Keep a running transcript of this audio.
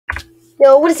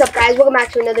Yo, what is up, guys? Welcome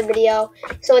back to another video.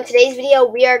 So in today's video,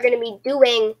 we are going to be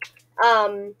doing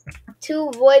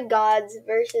 2 void gods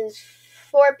versus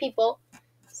 4 people.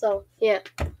 So yeah,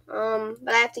 but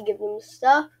I have to give them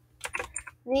stuff.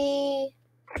 The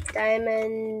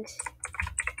diamond.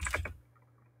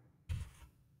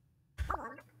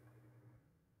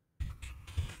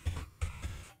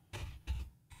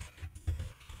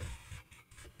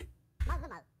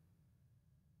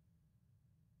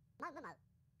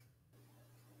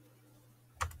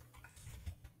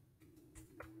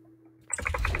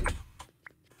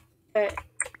 Alright.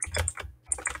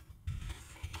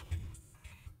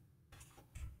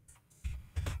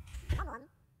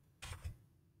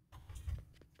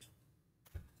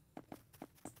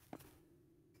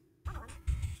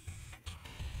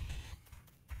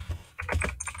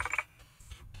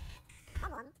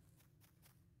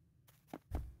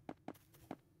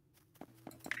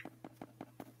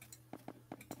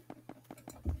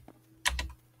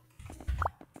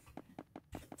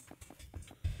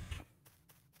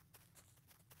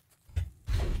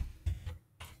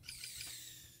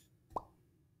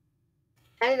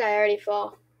 How did I already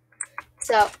fall?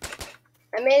 So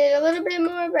I made it a little bit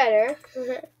more better.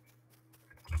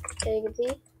 Okay, you can see.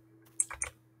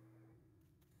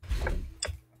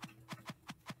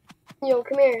 Yo,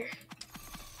 come here.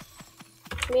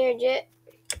 Come here, Jet.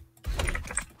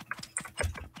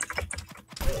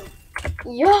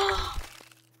 Yo!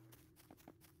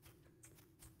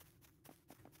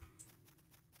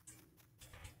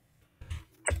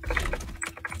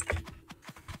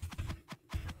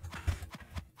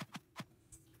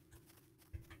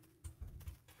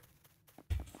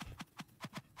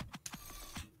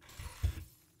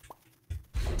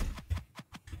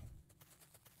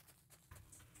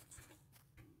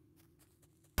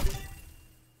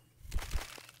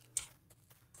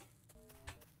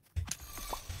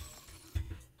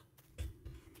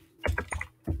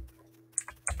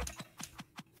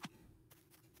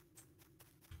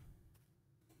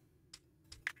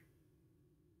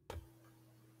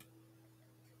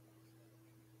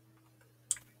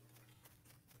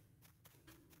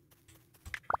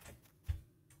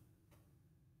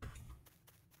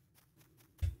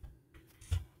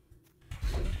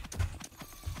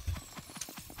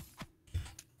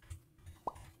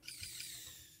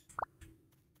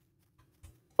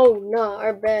 Oh no,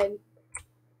 our bed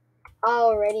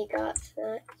already got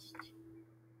snatched.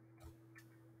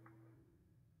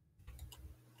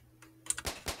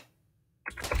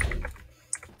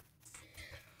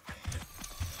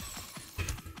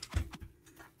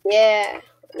 Yeah.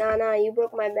 No, you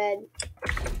broke my bed.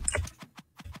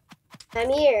 I'm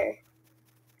here.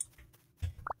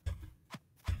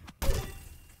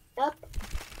 Up.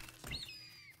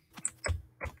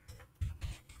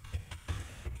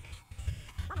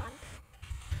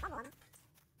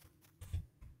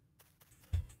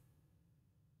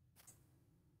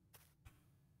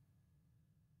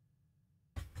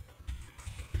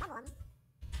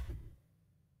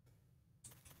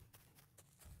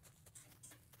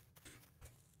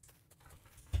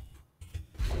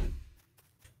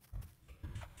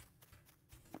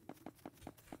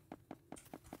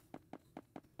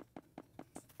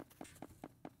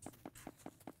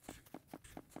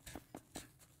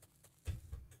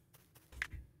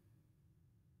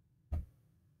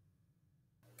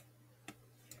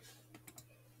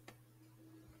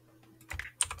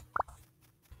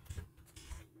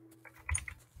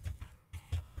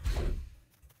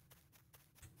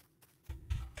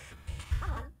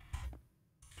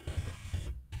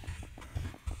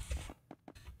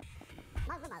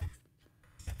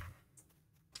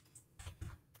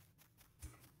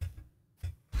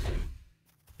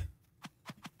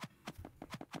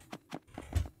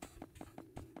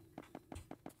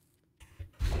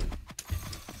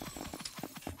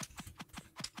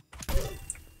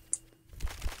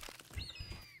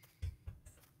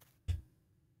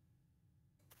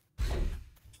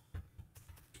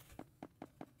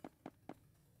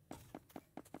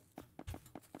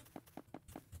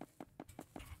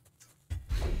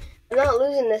 I'm not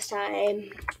losing this time.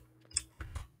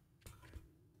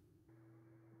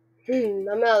 I'm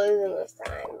not losing this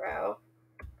time, bro.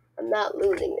 I'm not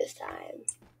losing this time.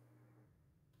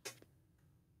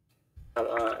 Come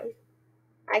on.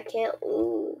 I can't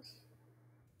lose.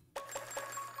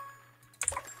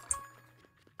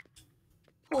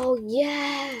 Oh,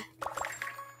 yeah.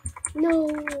 No.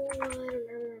 I don't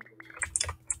know.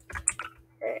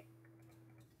 Alright.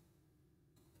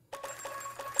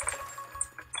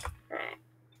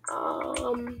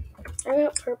 I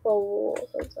got purple wool,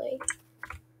 so it's like,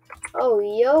 oh,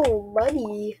 yo,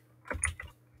 buddy.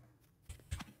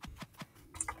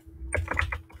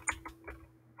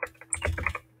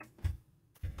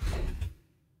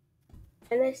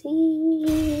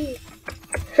 Tennessee.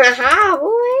 Haha,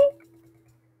 boy.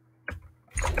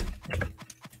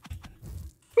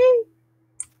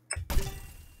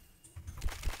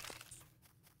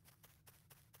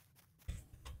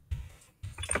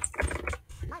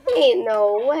 Ain't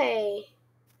no way.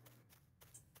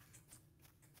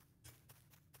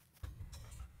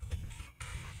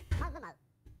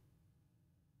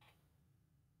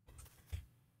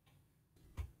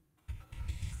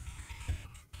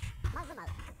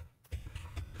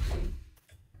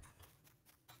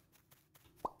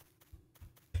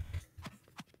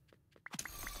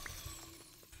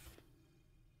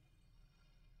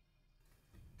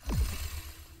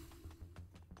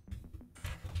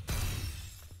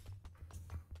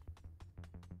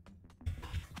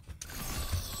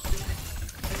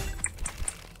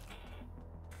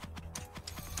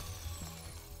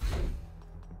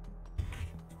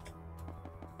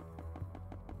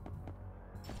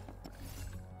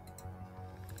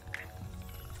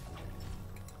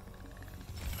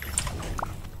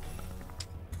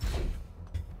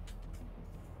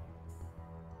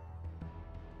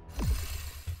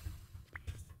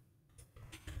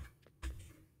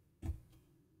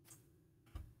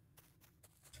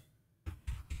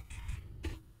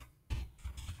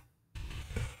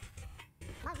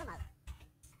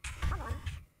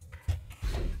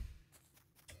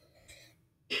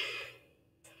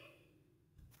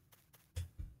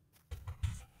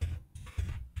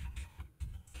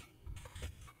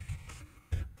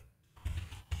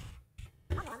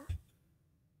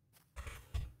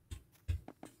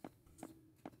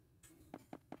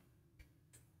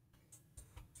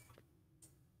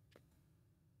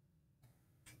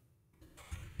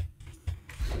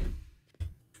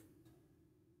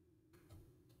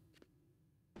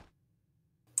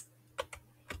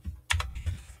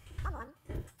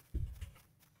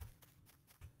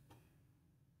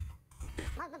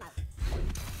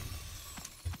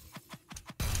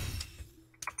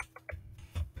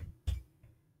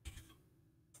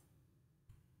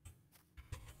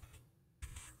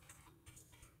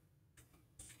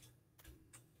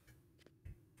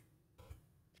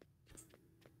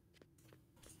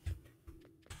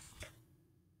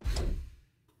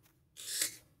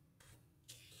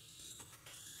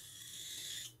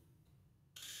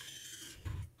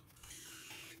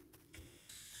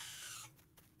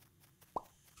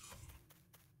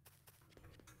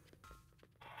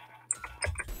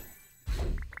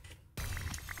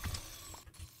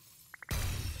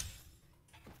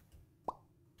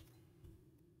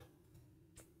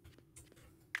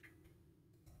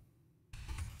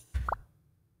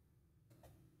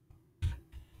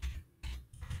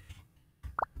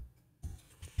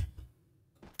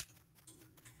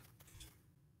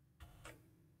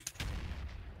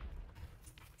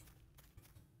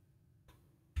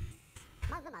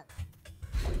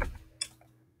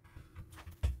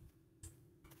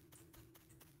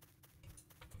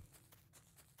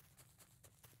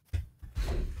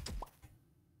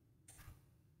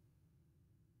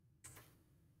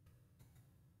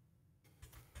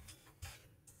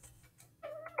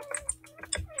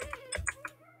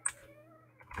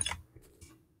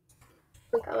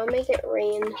 Look, I'm gonna make it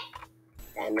rain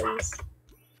diamonds.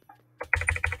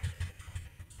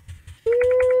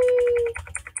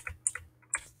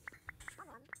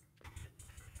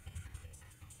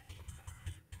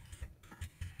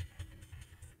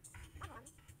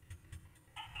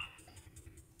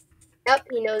 Yep,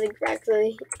 he knows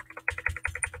exactly.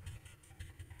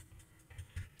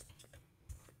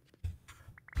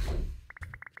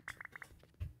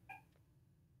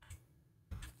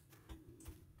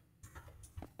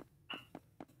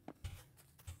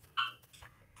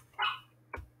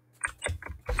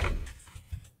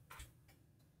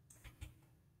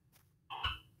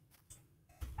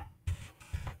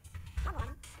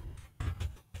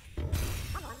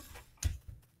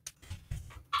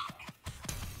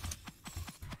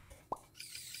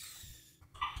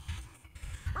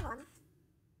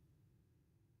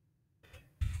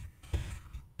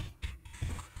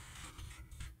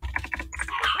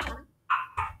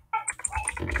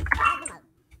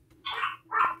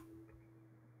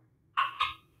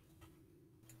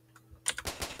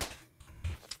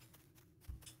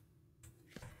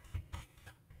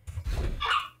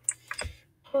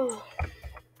 Oh.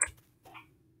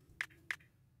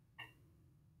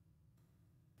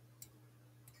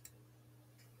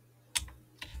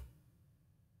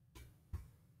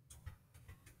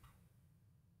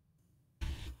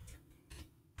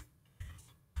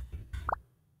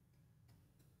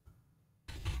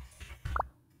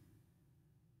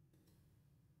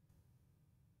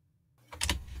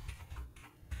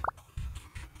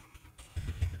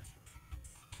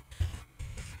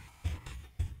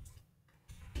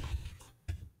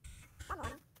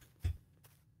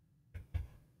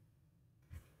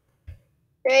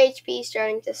 Your HP is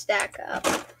starting to stack up.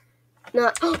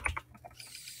 Not.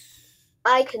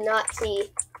 I could not see.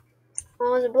 I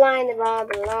was blinded by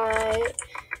the light.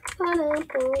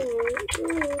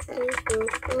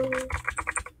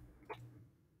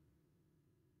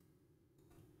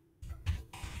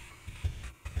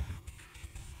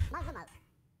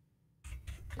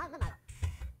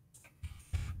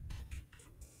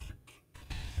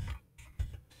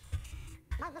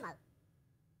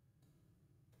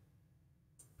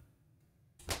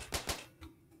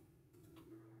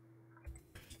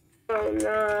 Oh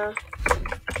no.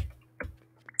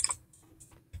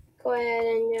 Go ahead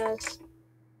and just.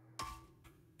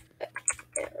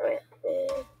 What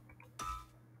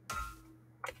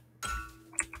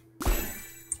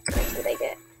did I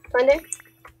get? Thunder?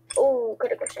 Oh,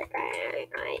 critical strike.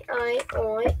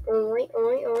 Oi.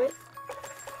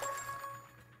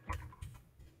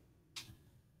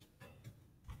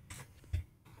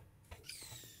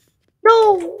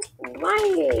 No!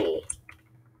 Why?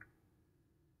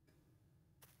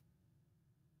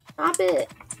 Stop it.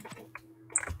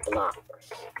 Blocks.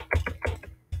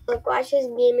 Look, watch this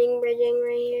gaming bridging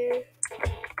right here.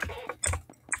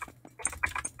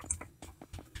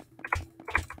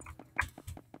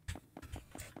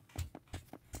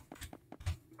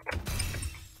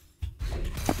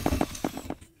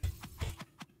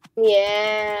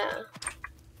 Yeah.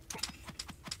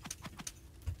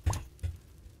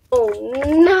 Oh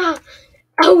no!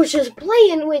 I was just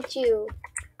playing with you.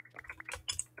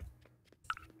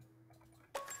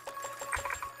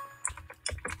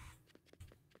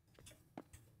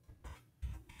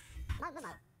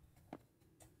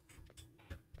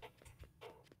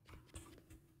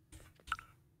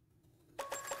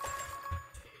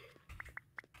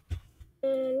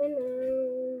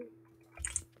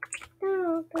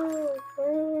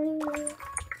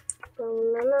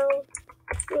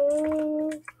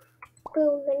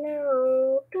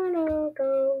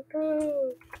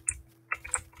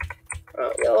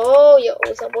 Oh, yo,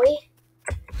 what's up, boy?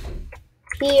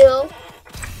 Heal.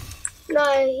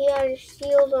 No, he had a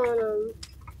shield on him.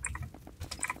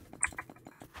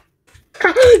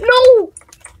 No!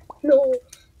 No!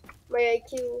 My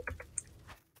IQ.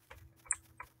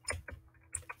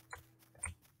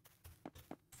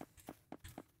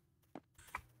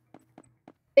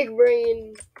 Big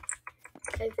brain,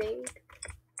 I think.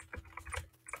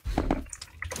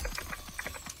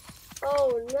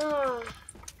 Oh, no.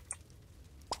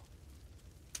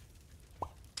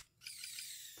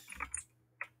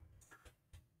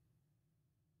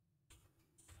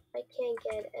 I can't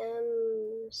get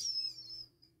M's.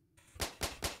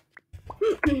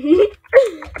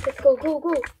 Let's go.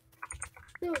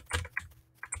 No.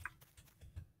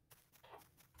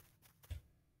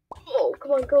 Oh,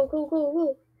 come on,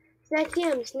 go.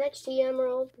 Snatch the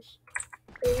emeralds.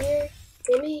 Right here.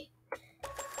 Gimme.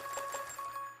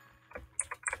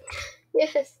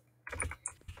 Yes.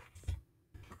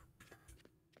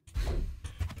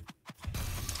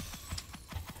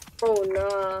 Oh,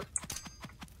 nah.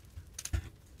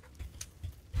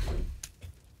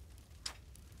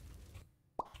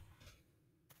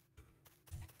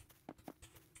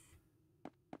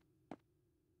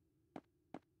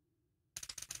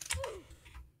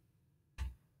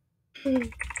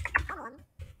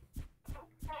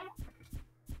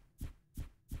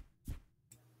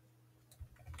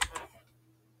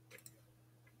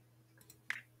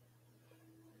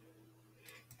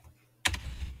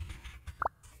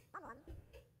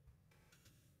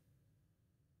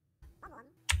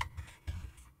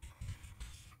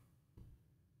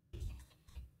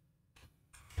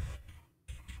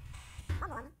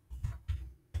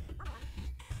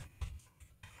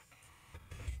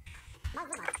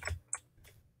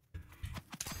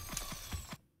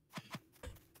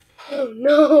 Oh,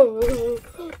 no.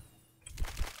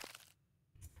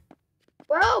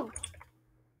 Well,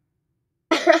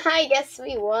 I guess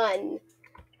we won.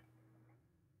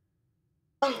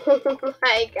 Oh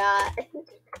my god.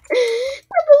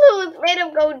 The balloons made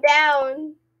him go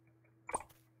down.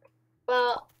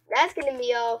 Well, that's gonna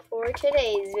be all for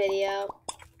today's video.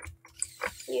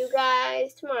 See you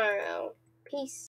guys tomorrow. Peace.